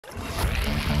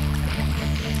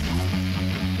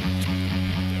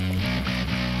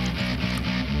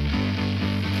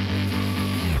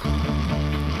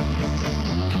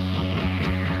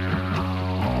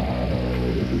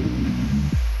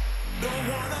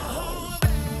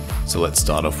So let's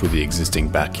start off with the existing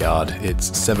backyard.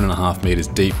 It's 7.5 meters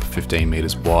deep, 15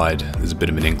 meters wide. There's a bit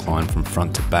of an incline from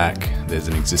front to back. There's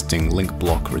an existing link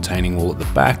block retaining wall at the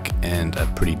back and a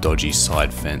pretty dodgy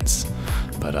side fence.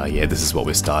 But yeah, this is what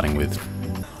we're starting with.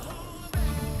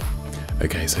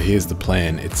 Okay, so here's the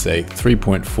plan. It's a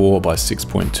 3.4 by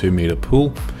 6.2 meter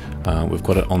pool. We've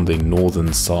got it on the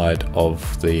northern side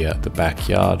of the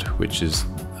backyard, which is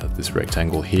this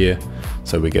rectangle here.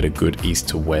 So we get a good east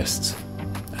to west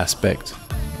aspect.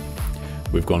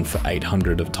 We've gone for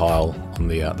 800 of tile on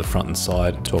the front and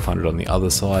side, 1200 on the other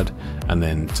side, and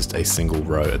then just a single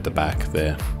row at the back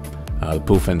there. The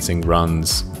pool fencing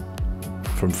runs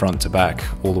from front to back,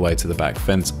 all the way to the back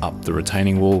fence, up the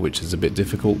retaining wall, which is a bit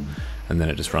difficult, and then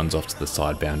it just runs off to the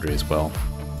side boundary as well.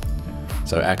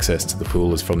 So access to the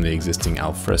pool is from the existing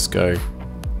alfresco,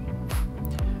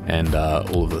 and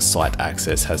all of the site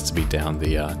access has to be down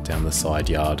the side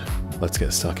yard. Let's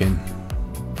get stuck in.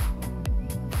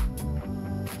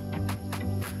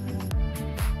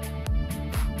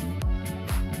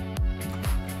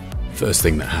 First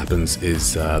thing that happens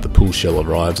is the pool shell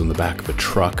arrives on the back of a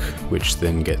truck, which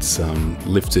then gets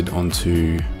lifted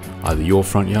onto either your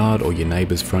front yard or your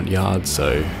neighbour's front yard.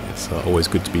 So it's always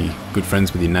good to be good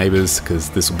friends with your neighbours,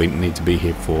 because this will need to be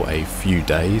here for a few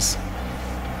days,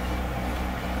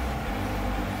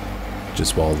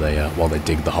 just while they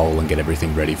dig the hole and get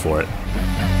everything ready for it.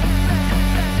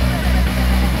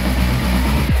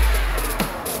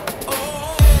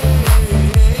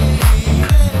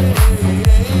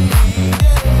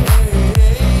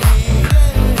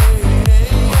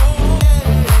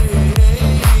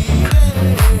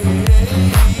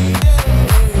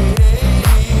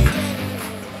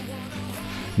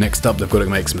 Next up, they've got to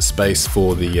make some space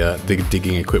for the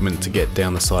digging equipment to get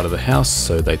down the side of the house,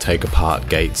 so they take apart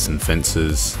gates and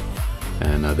fences,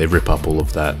 and they rip up all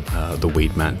of that, the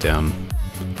weed mat down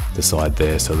the side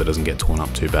there, so that it doesn't get torn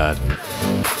up too bad.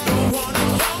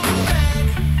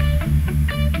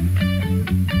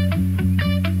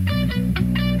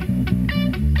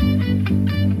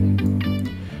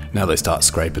 Now they start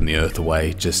scraping the earth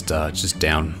away, just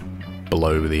down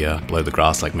below the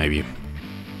grass, like maybe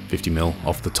 50 mil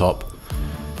off the top,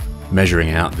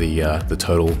 measuring out the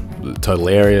total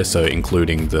area, so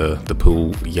including the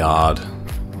pool yard.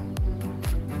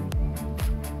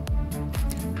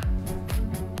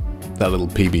 That little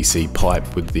PVC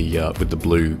pipe with the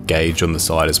blue gauge on the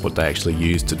side is what they actually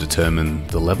use to determine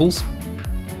the levels,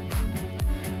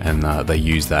 and they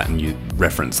use that, and you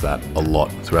reference that a lot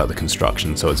throughout the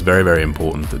construction. So it's very, very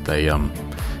important that they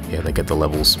get the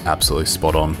levels absolutely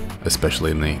spot on, especially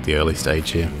in the early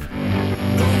stage here.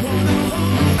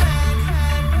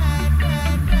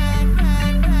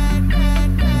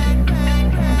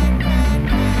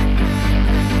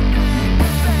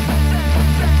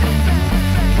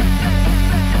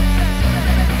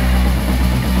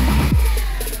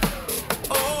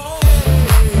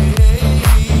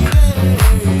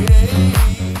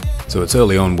 So it's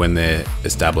early on when they're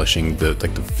establishing the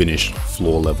finished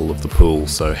floor level of the pool,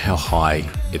 so how high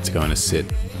it's going to sit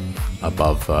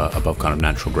above kind of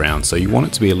natural ground. So you want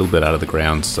it to be a little bit out of the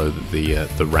ground so that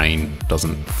the rain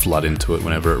doesn't flood into it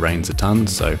whenever it rains a ton.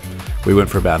 So we went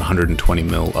for about 120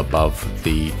 mil above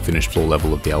the finished floor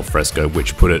level of the alfresco,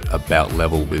 which put it about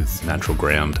level with natural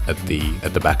ground at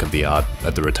the back of the yard,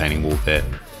 at the retaining wall there.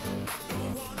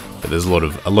 But there's a lot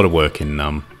of work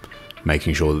in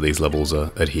making sure that these levels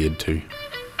are adhered to.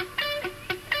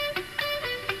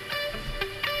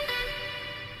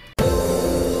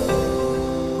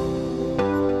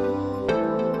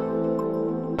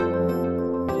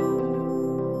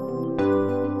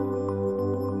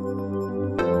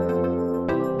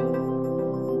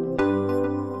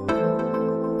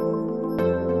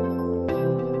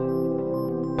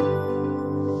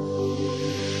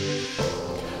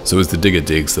 So as the digger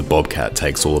digs, the bobcat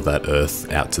takes all of that earth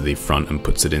out to the front and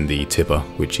puts it in the tipper,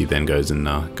 which he then goes and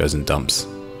dumps.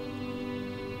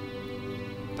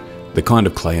 The kind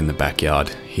of clay in the backyard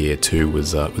here too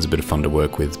was a bit of fun to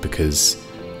work with, because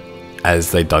as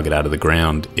they dug it out of the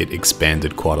ground, it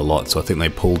expanded quite a lot. So I think they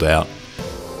pulled out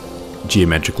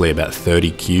geometrically about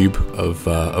 30 cube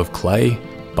of clay,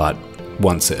 but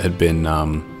once it had been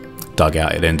dug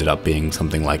out, it ended up being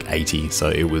something like 80. So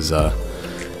it was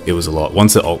a lot.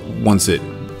 Once it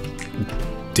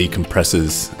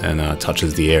decompresses and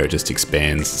touches the air, it just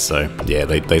expands. So yeah,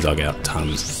 they dug out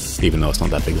tons, even though it's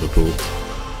not that big of a pool.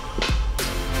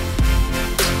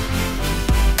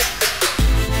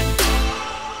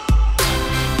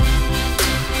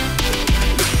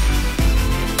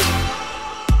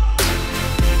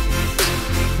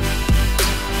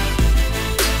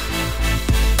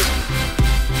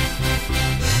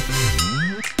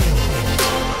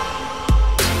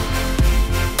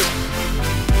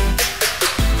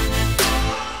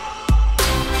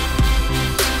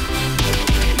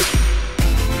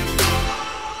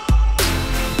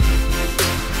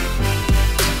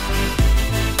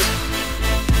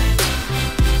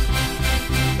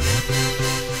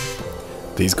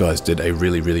 These guys did a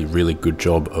really good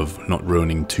job of not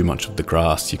ruining too much of the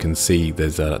grass. You can see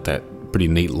there's that pretty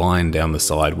neat line down the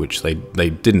side, which they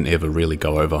didn't ever really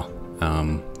go over,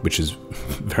 which is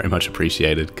very much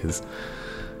appreciated because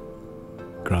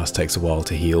grass takes a while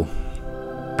to heal.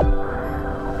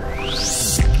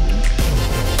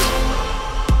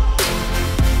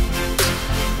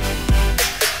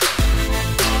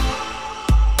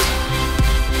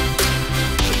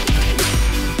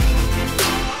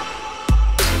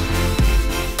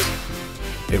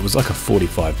 It was like a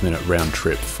 45-minute round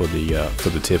trip for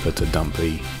the tipper to dump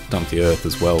the earth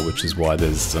as well, which is why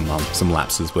there's some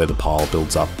lapses where the pile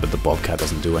builds up but the bobcat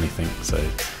doesn't do anything. So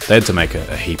they had to make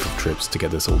a heap of trips to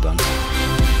get this all done.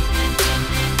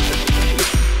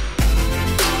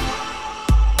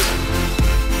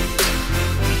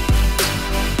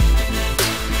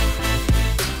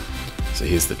 So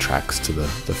here's the tracks to the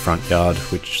front yard,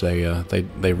 which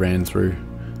they ran through.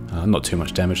 Not too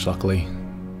much damage, luckily.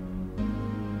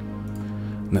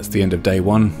 And that's the end of day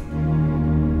one.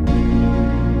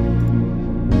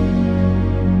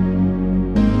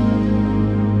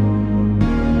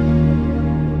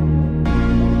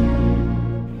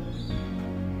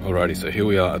 Alrighty, so here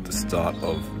we are at the start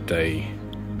of day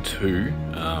two.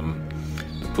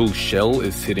 The pool shell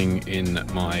is sitting in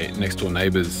my next door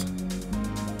neighbour's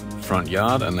front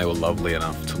yard, and they were lovely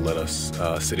enough to let us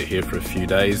sit it here for a few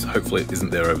days. Hopefully it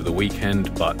isn't there over the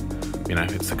weekend, but you know,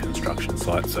 it's a construction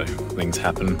site, so things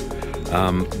happen.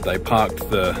 They parked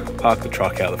the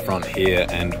truck out the front here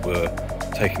and were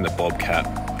taking the bobcat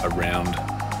around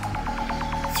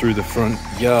through the front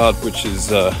yard, which is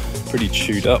pretty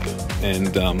chewed up,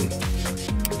 and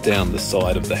down the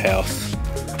side of the house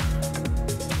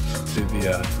to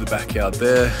the backyard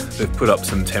there. They've put up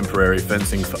some temporary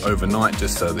fencing for overnight,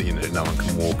 just so that, you know, no one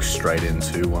can walk straight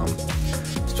into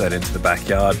the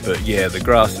backyard. But yeah, the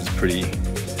grass is pretty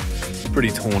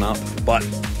torn up, but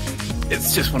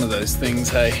it's just one of those things,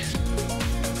 hey.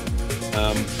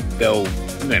 They'll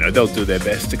do their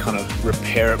best to kind of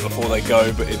repair it before they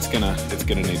go, but it's gonna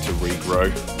need to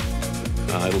regrow.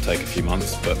 It'll take a few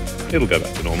months, but it'll go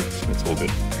back to normal. It's all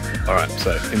good. All right,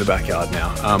 so in the backyard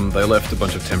now. They left a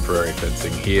bunch of temporary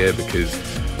fencing here because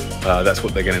that's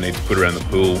what they're gonna need to put around the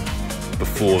pool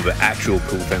before the actual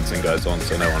pool fencing goes on,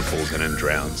 so no one falls in and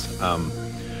drowns.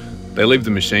 They leave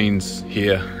the machines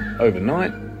here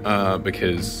overnight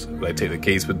because they take the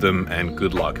keys with them, and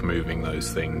good luck moving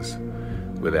those things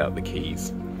without the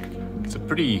keys. It's a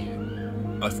pretty,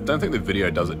 I don't think the video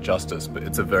does it justice, but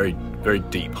it's a very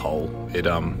deep hole.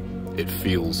 It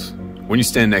feels, when you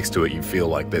stand next to it, you feel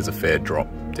like there's a fair drop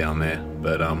down there.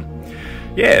 But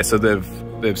yeah, so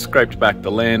they've scraped back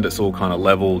the land. It's all kind of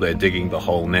level. They're digging the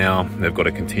hole now. They've got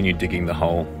to continue digging the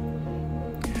hole.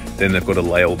 Then they've got to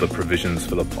lay all the provisions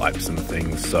for the pipes and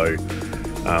things. So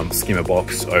skimmer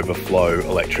box, overflow,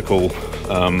 electrical.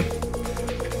 I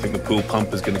think the pool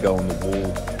pump is going to go on the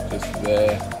wall just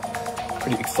there.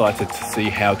 Pretty excited to see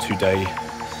how today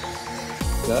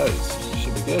goes.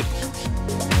 Should be good.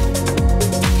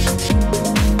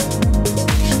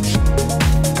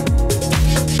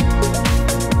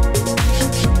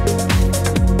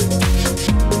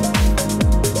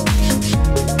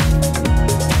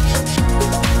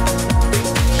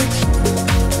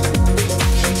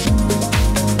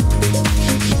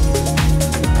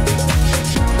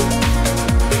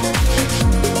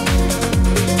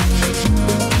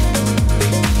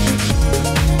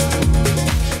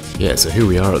 Yeah, so here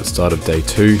we are at the start of day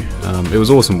two. It was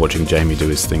awesome watching Jamie do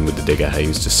his thing with the digger. He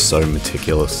was just so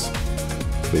meticulous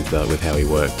with how he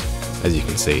worked. As you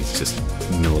can see, it's just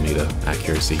millimeter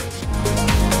accuracy.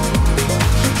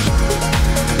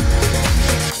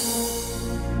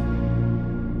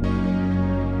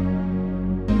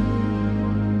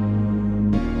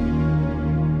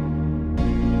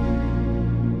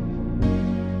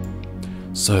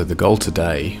 So the goal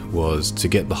today was to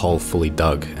get the hole fully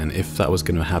dug, and if that was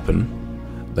going to happen,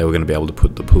 they were going to be able to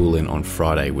put the pool in on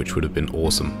Friday, which would have been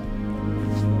awesome.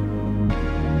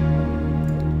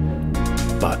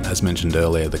 But as mentioned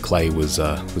earlier, the clay was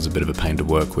a bit of a pain to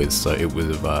work with, so it would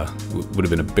have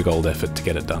been a big old effort to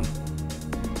get it done.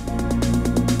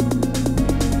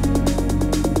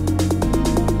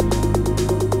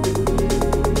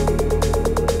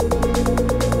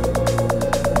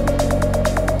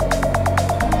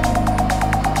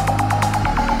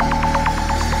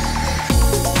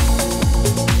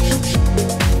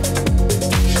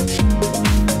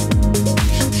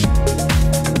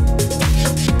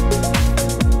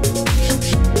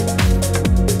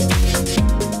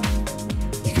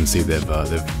 See, they've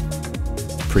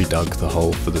pre-dug the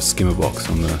hole for the skimmer box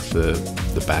on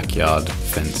the backyard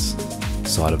fence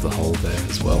side of the hole there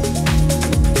as well.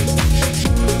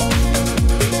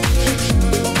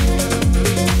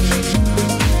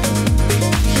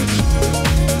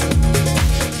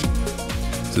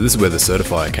 So this is where the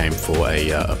certifier came for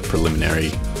a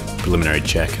preliminary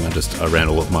check, and I ran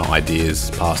all of my ideas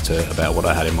past her about what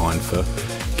I had in mind for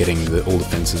getting all the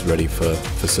fences ready for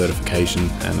certification.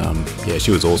 And yeah,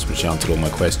 she was awesome. She answered all my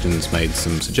questions, made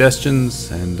some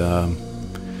suggestions, and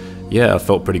yeah, I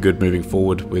felt pretty good moving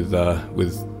forward with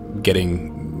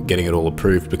getting it all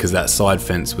approved, because that side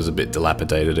fence was a bit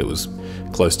dilapidated. It was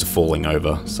close to falling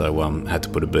over, so had to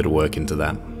put a bit of work into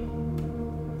that.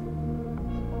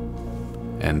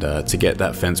 And to get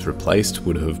that fence replaced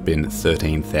would have been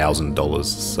 $13,000.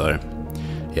 So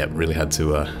yeah, really had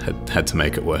to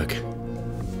make it work.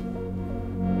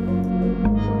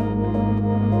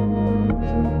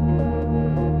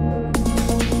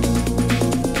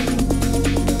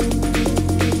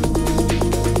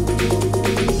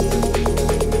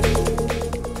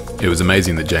 It was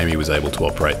amazing that Jamie was able to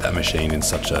operate that machine in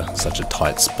such a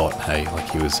tight spot. Hey, like,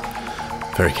 he was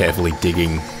very carefully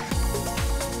digging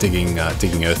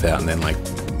earth out and then like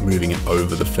moving it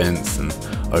over the fence and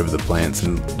over the plants,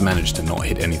 and managed to not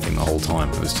hit anything the whole time.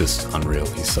 It was just unreal.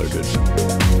 He's so good.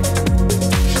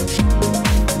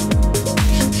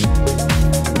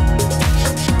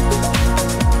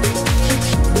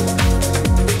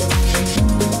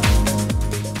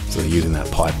 So they're using that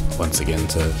pipe once again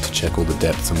to check all the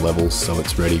depths and levels, so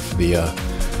it's ready for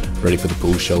the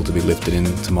pool shell to be lifted in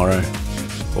tomorrow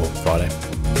or Friday.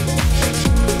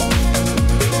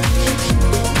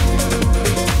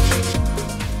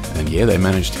 Yeah, they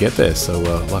managed to get there, so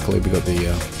luckily we got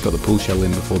the pool shell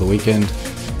in before the weekend.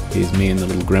 Here's me and the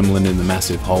little gremlin in the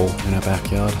massive hole in our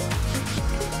backyard.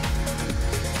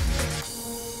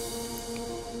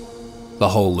 The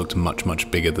hole looked much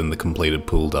bigger than the completed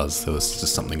pool does. There was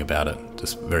just something about it,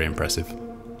 just very impressive.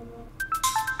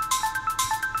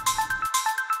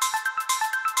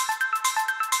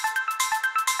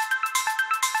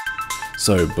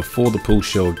 So before the pool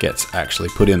shell gets actually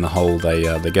put in the hole, they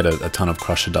get a ton of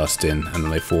crusher dust in, and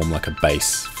then they form like a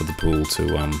base for the pool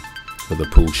for the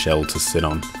pool shell to sit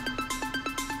on.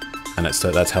 And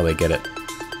that's how they get it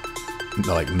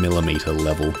like millimeter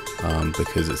level,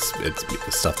 because it's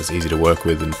stuff that's easy to work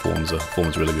with and forms a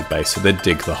really good base. So they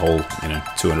dig the hole,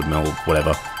 200 mil,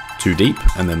 whatever, too deep,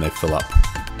 and then they fill up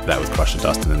that with crusher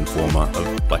dust and then form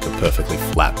like a perfectly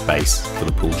flat base for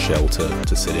the pool shell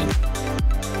to sit in.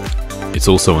 It's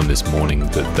also on this morning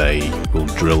that they will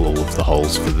drill all of the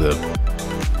holes for the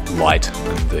light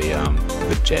and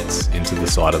the jets into the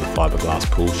side of the fiberglass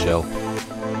pool shell.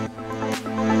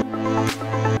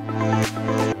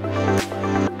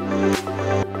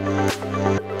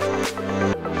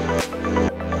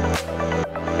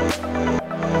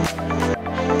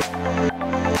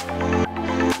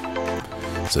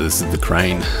 So this is the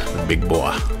crane, the big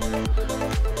boy.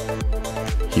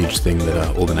 Huge thing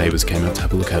that all the neighbours came out to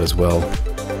have a look at as well.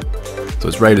 So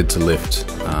it's rated to lift,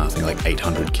 I think like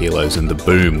 800 kilos, and the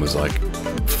boom was like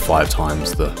 5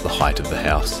 times the height of the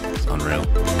house. It's unreal.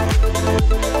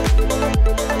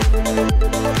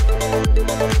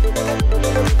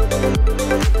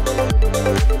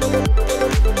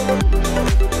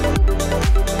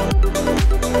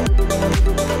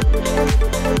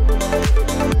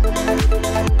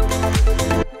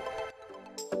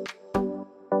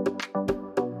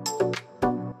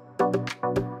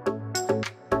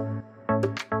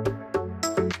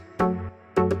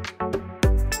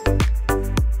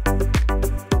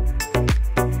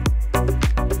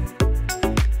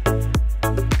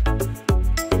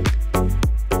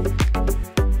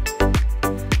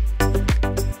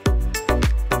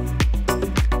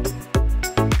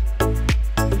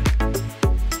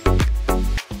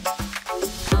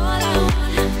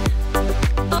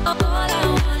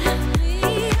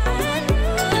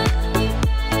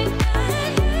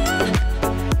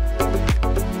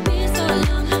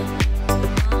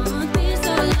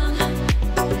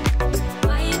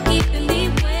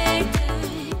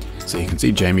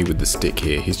 See Jamie with the stick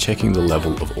here, he's checking the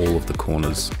level of all of the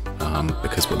corners,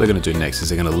 because what they're going to do next is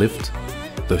they're going to lift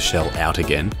the shell out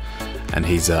again, and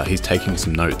he's taking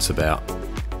some notes about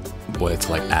where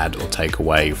to like add or take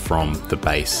away from the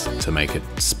base to make it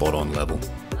spot on level.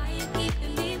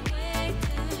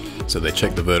 So they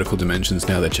check the vertical dimensions,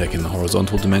 now they're checking the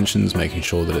horizontal dimensions, making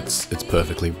sure that it's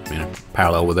perfectly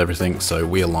parallel with everything. So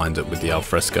we aligned it with the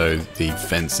alfresco. The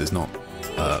fence is not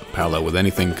parallel with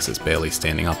anything because it's barely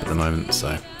standing up at the moment,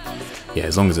 so yeah,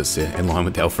 as long as it's in line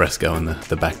with the alfresco and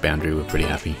the back boundary, we're pretty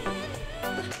happy.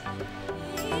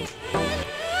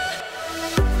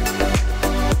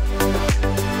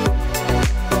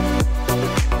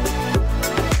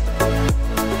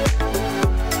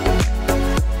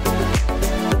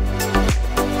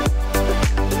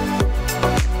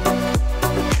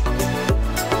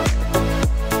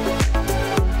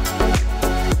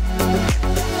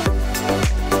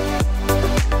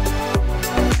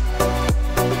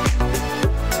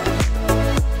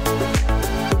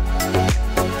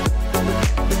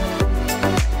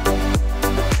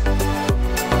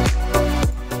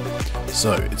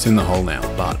 So it's in the hole now,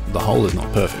 but the hole is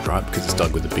not perfect, right? Because it's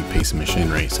dug with a big piece of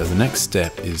machinery. So the next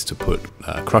step is to put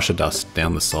crusher dust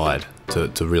down the side to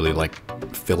really like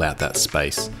fill out that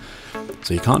space.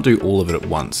 So you can't do all of it at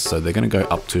once. So they're going to go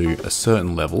up to a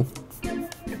certain level, and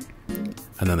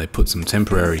then they put some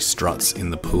temporary struts in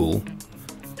the pool,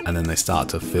 and then they start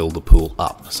to fill the pool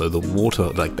up. So the water,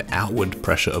 like the outward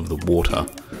pressure of the water,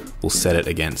 will set it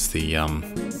against the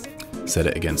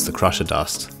crusher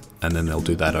dust, and then they'll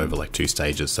do that over like 2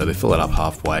 stages. So they fill it up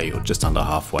halfway or just under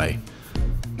halfway,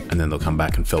 and then they'll come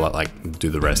back and fill it, like do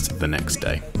the rest the next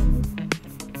day.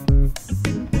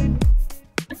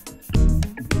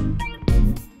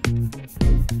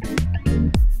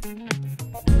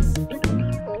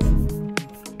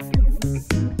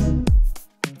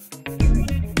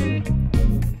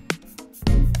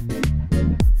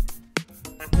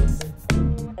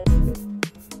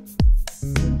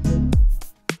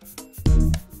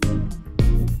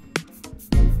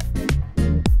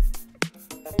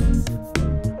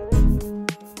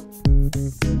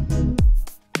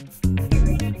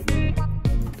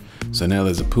 So now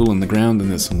there's a pool in the ground and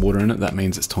there's some water in it. That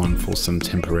means it's time for some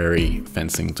temporary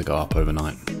fencing to go up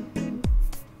overnight.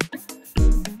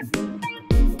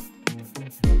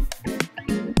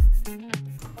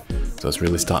 So it's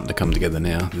really starting to come together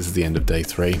now. This is the end of day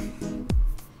 3.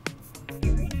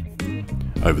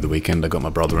 Over the weekend I got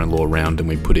my brother-in-law around and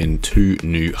we put in 2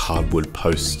 new hardwood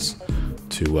posts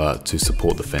to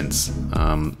support the fence.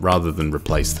 Rather than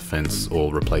replace the fence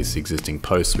or replace the existing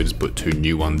posts, we just put 2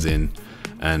 new ones in,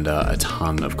 and a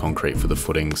ton of concrete for the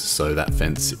footings, so that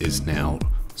fence is now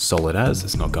solid as,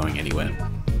 it's not going anywhere.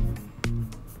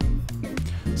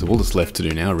 So all that's left to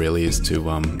do now really is to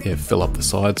fill up the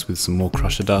sides with some more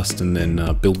crusher dust, and then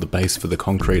build the base for the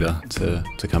concreter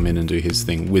to come in and do his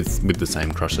thing with the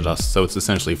same crusher dust. So it's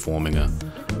essentially forming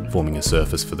a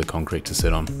surface for the concrete to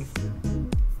sit on.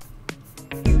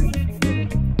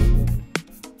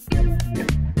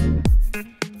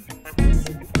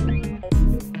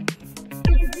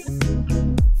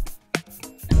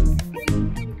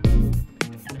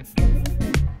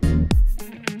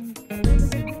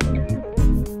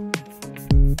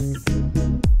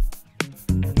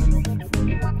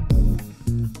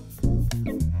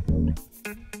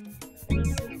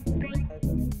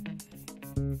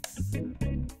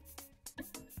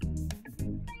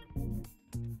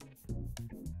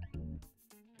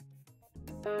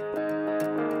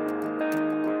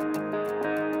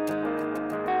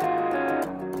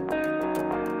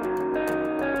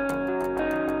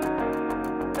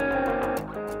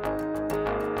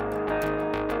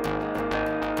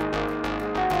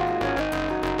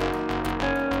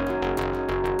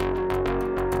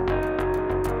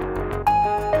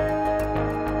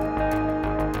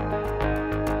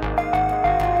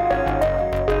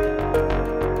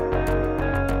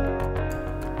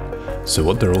 So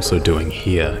what they're also doing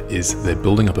here is they're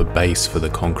building up a base for the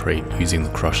concrete using the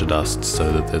crusher dust,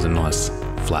 so that there's a nice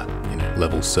flat,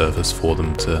 level surface for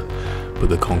them to put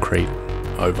the concrete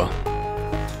over.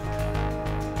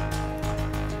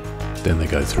 Then they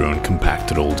go through and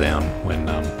compact it all down when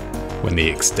the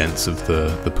extents of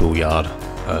the pool yard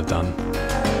are done.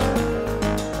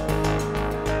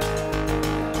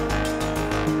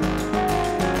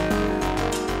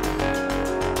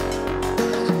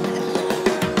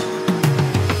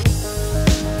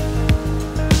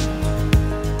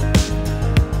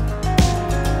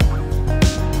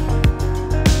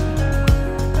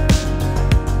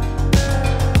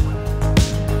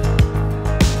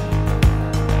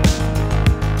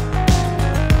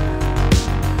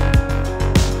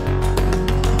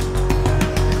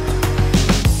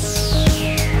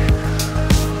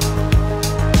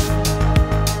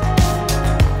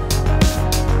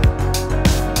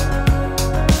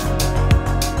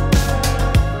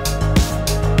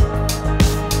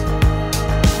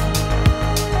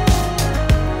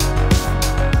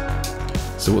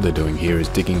 So what they're doing here is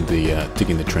digging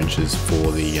the trenches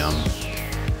for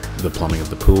the plumbing of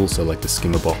the pool, so like the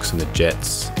skimmer box and the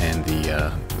jets and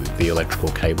the electrical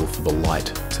cable for the light,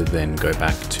 to then go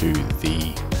back to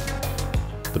the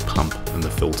pump and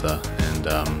the filter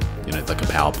and like a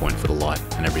power point for the light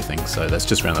and everything. So that's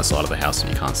just around the side of the house,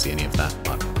 and you can't see any of that,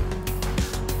 but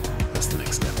that's the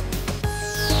next step.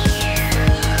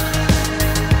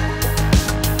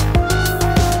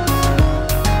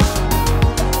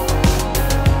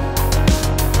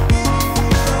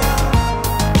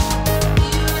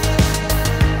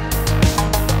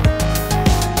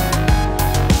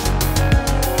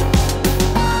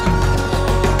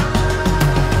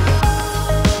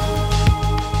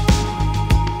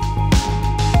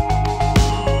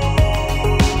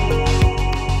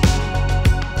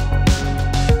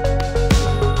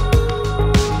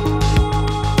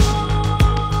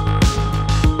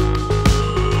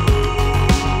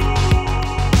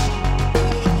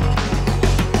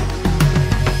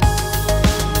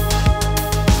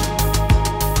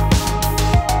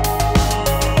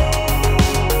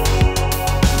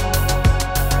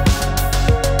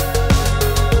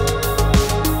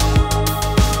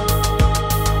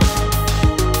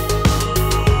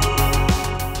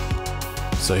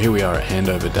 So here we are at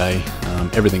handover day.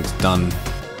 Everything's done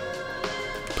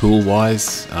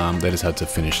pool-wise. They just had to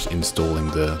finish installing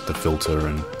the filter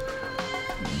and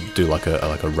do like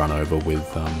a run over with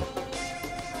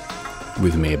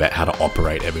me about how to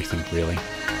operate everything, really.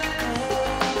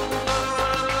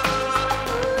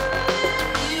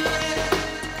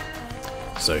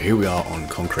 So here we are on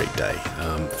concrete day.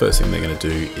 First thing they're going to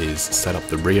do is set up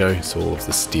the Rio, so all of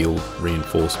the steel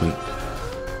reinforcement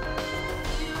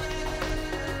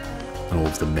and all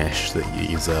of the mesh that you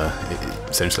use, it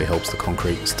essentially helps the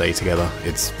concrete stay together.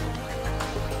 It's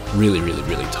really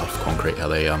tough concrete how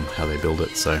they build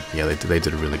it. So yeah, they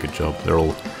did a really good job. They're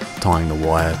all tying the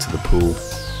wire to the pool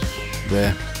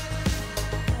there,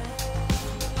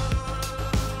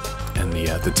 and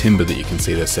the timber that you can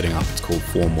see they're setting up, it's called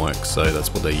formwork. So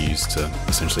that's what they use to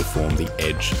essentially form the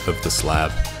edge of the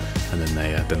slab, and then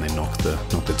they knock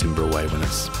the timber away when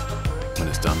it's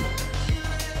done.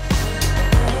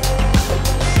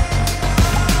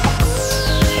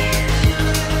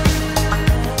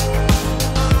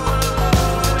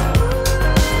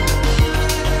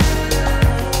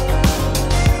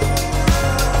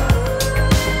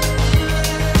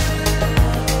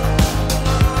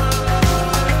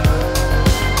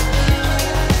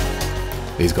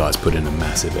 These guys put in a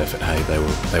massive effort. Hey,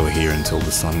 they were here until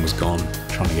the sun was gone,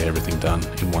 trying to get everything done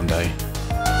in one day.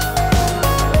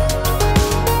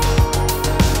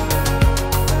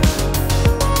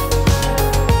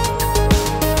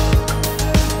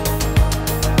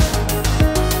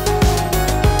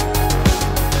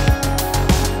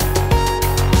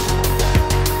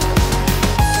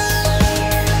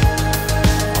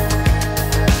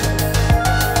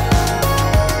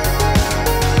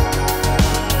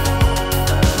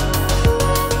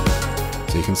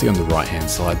 You can see on the right hand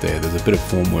side there's a bit of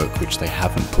formwork which they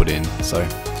haven't put in, so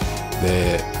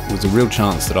there was a real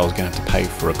chance that I was going to have to pay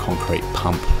for a concrete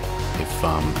pump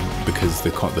because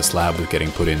the slab was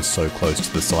getting put in so close to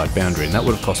the side boundary, and that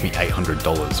would have cost me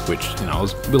 $800, which I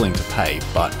was willing to pay,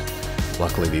 but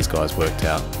luckily these guys worked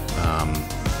out,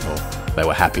 well, they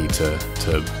were happy to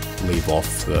leave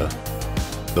off the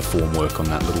formwork on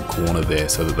that little corner there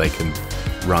so that they can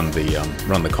run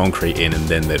the concrete in, and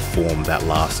then they'd form that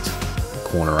last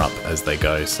corner up as they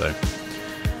go. So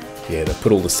yeah, they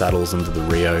put all the saddles into the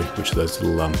Rio, which are those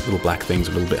little black things,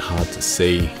 a little bit hard to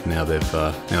see. Now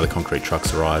now the concrete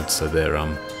trucks arrived, so they're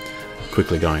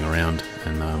quickly going around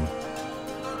and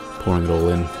pouring it all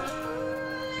in.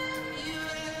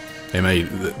 They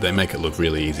make it look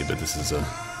really easy, but this is a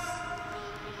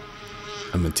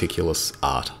meticulous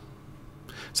art.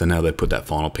 So now they put that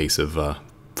final piece of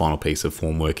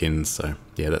formwork in. So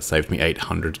yeah, that saved me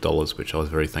 $800, which I was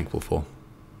very thankful for.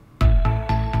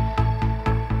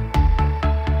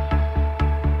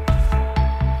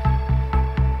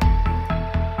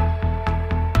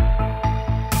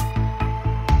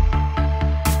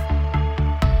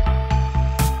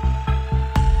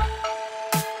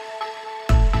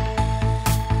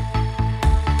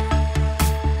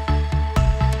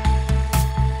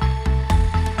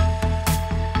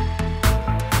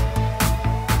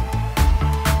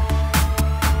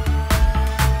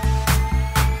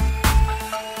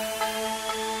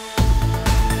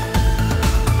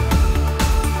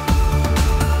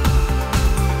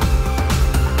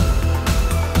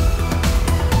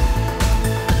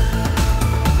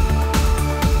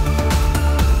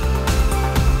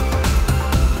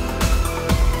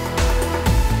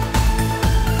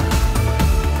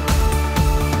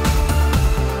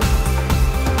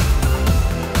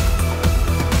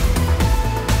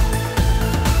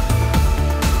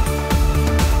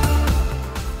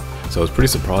 So I was pretty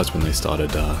surprised when they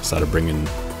started bringing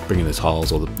the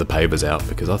tiles or the pavers out,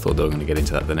 because I thought they were going to get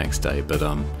into that the next day, but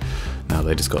no,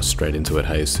 they just got straight into it.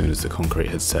 Hey, as soon as the concrete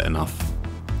had set enough,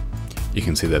 you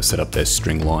can see they've set up their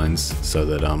string lines so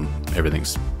that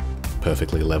everything's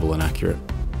perfectly level and accurate.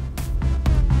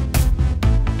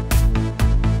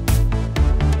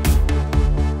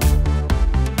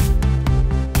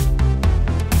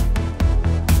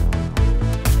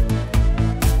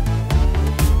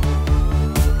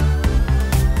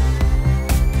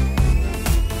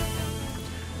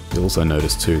 You'll also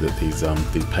notice too that these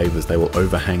pavers, they will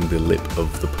overhang the lip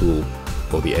of the pool,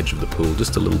 or the edge of the pool,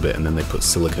 just a little bit, and then they put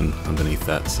silicone underneath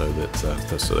that so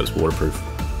that it's waterproof.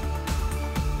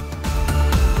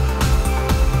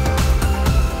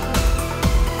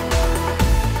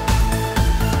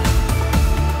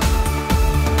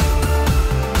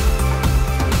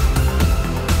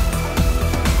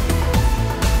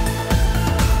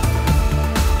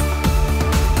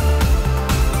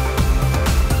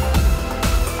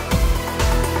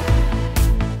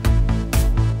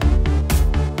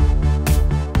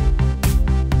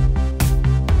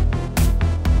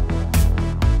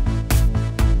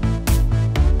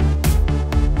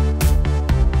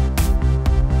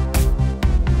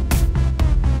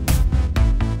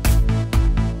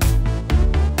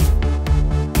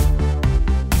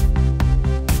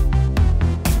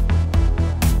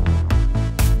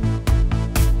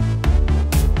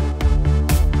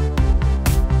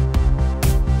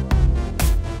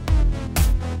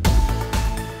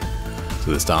 So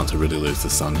they're starting to really lose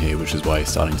the sun here, which is why you're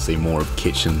starting to see more of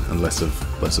kitchen and less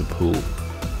of pool.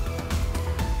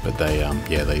 But they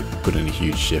yeah, they put in a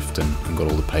huge shift and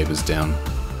got all the pavers down.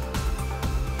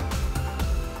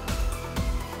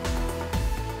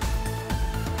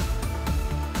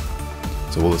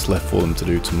 So all that's left for them to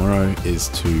do tomorrow is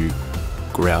to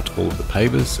grout all of the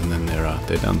pavers, and then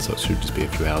they're done. So it should just be a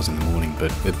few hours in the morning,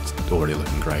 but it's already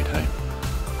looking great, hey?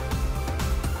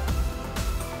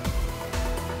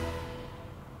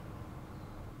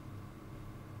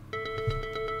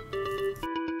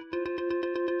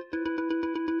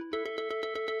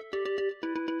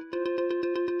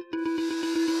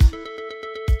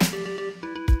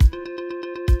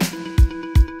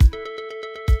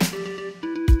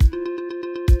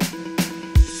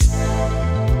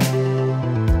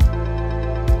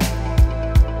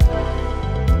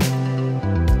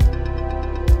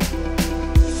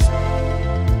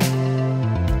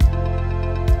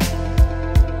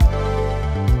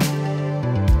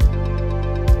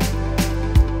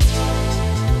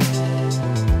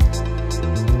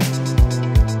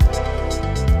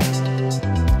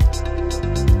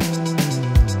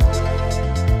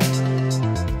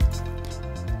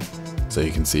 So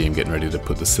you can see him getting ready to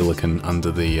put the silicone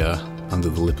under the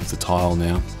lip of the tile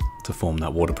now to form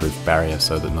that waterproof barrier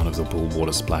so that none of the pool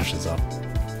water splashes up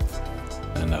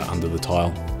and under the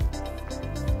tile.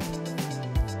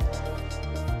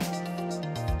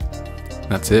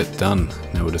 That's it, done.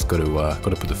 Now we've just got to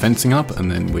put the fencing up, and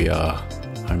then we are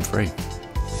home free.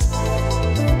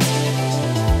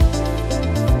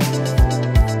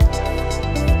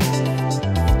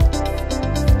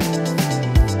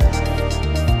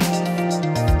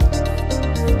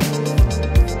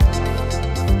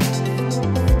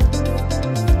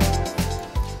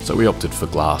 So we opted for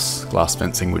glass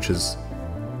fencing, which is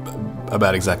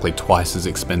about exactly twice as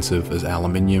expensive as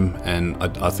aluminium, and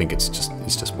I think it's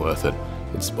just worth it.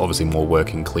 It's obviously more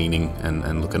work in cleaning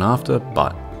and looking after,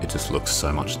 but it just looks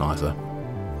so much nicer.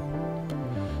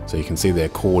 So you can see they're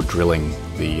core drilling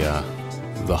the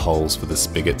holes for the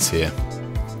spigots here,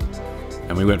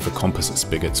 and we went for composite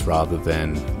spigots rather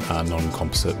than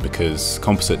non-composite, because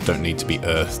composite don't need to be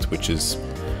earthed, which is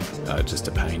just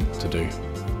a pain to do.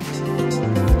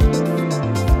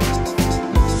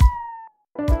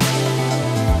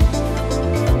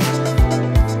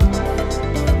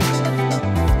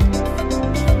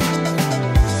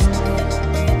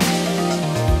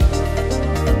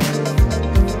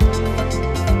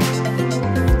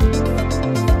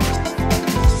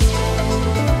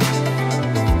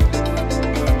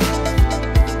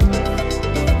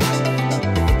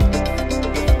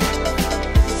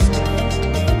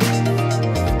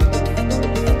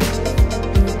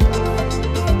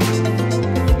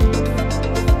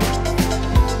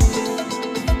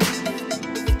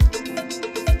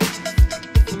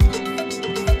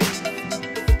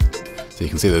 So you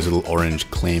can see those little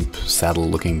orange clamp saddle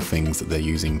looking things that they're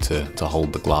using to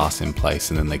hold the glass in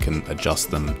place, and then they can adjust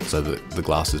them so that the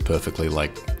glass is perfectly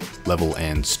like level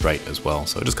and straight as well.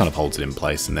 So it just kind of holds it in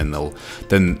place, and then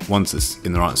once it's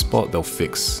in the right spot, they'll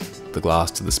fix the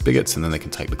glass to the spigots, and then they can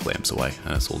take the clamps away,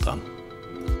 and it's all done.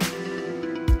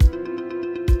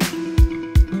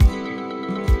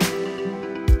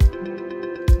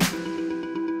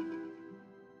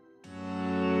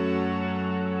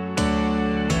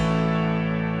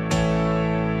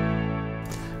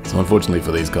 So unfortunately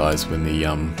for these guys, when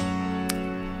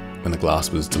the glass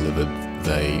was delivered,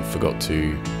 they forgot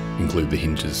to include the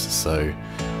hinges. So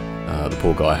the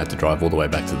poor guy had to drive all the way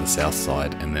back to the south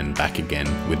side and then back again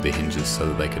with the hinges so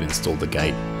that they could install the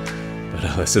gate.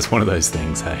 But it's just one of those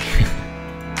things, hey.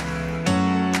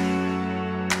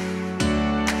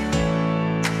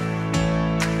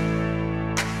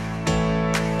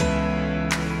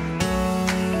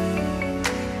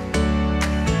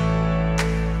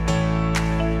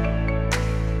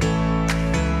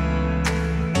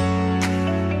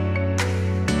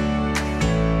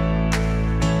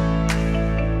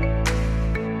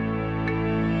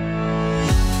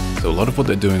 So a lot of what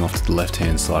they're doing off to the left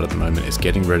hand side at the moment is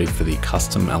getting ready for the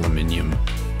custom aluminium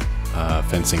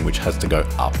fencing, which has to go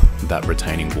up that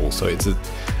retaining wall. So it's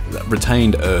that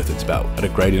retained earth, it's about at a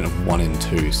gradient of 1 in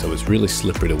 2, so it's really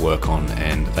slippery to work on,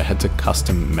 and they had to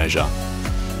custom measure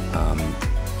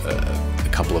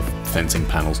a couple of fencing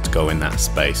panels to go in that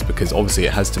space, because obviously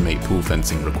it has to meet pool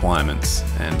fencing requirements,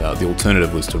 and the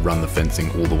alternative was to run the fencing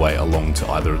all the way along to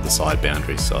either of the side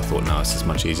boundaries. So I thought, no, it's just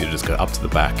much easier to just go up to the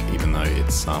back, even though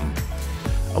it's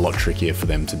a lot trickier for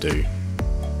them to do,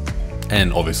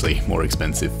 and obviously more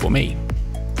expensive for me.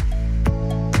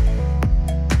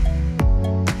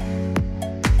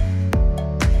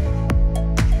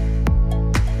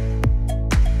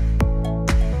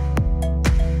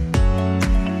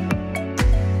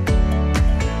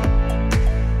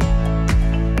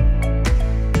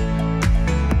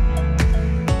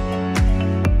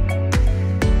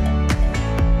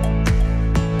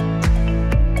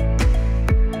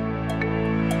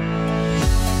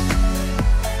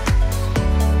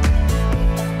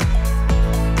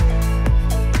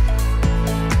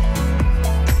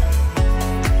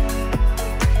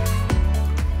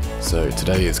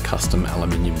 today is custom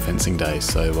aluminium fencing day.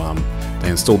 So they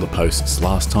installed the posts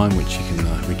last time, which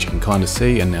you can kind of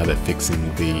see, and now they're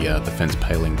fixing the fence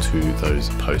paling to those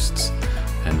posts.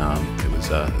 And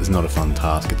it's not a fun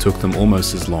task. It took them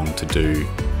almost as long to do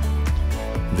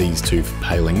these two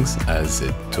palings as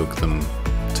it took them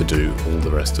to do all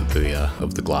the rest of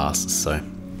the glass. So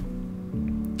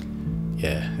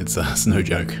yeah, it's no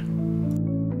joke.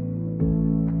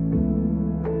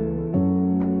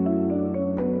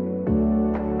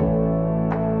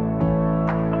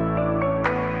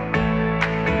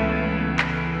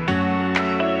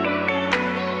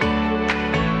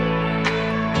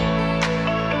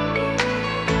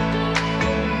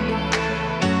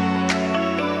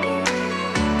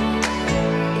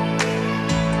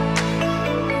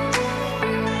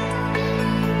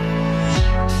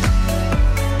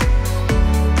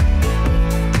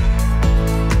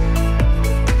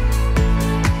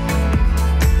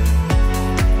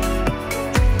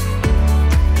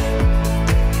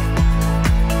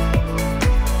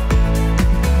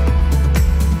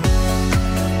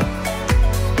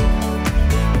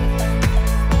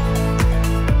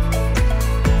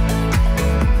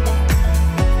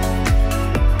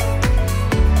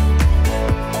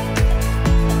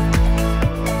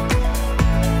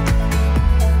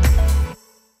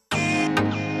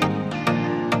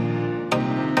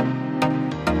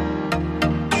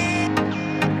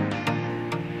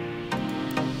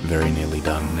 Very nearly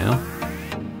done now.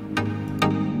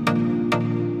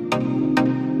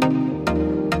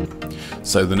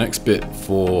 So the next bit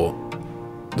for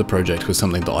the project was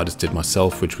something that I just did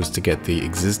myself, which was to get the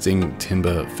existing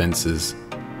timber fences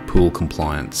pool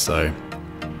compliant. So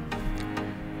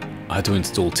I had to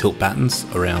install tilt battens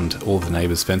around all the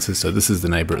neighbours' fences. So this is the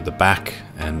neighbour at the back,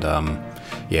 and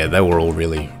yeah, they were all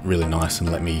really nice and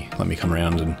let me come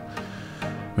around and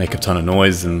make a ton of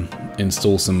noise and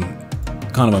install some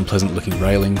kind of unpleasant looking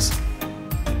railings,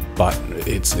 but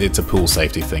it's a pool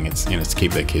safety thing. It's, you know, to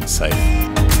keep their kids safe.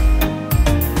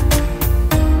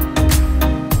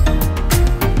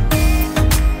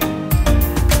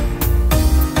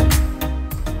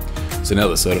 So now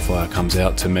the certifier comes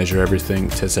out to measure everything,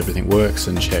 test everything works,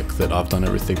 and check that I've done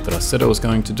everything that I said I was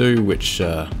going to do, which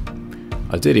I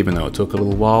did, even though it took a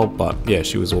little while. But yeah,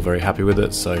 she was all very happy with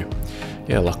it. So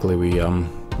yeah, luckily we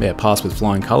passed with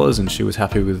flying colours, and she was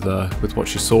happy with what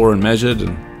she saw and measured.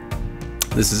 And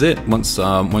this is it. Once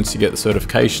you get the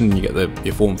certification, you get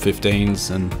your Form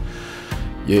 15s, and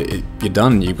you're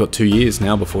done. You've got 2 years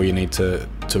now before you need to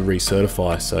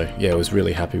recertify. So yeah, I was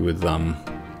really happy with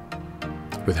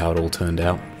how it all turned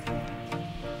out.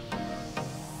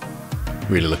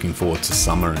 Really looking forward to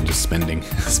summer and just spending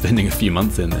a few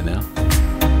months in there now.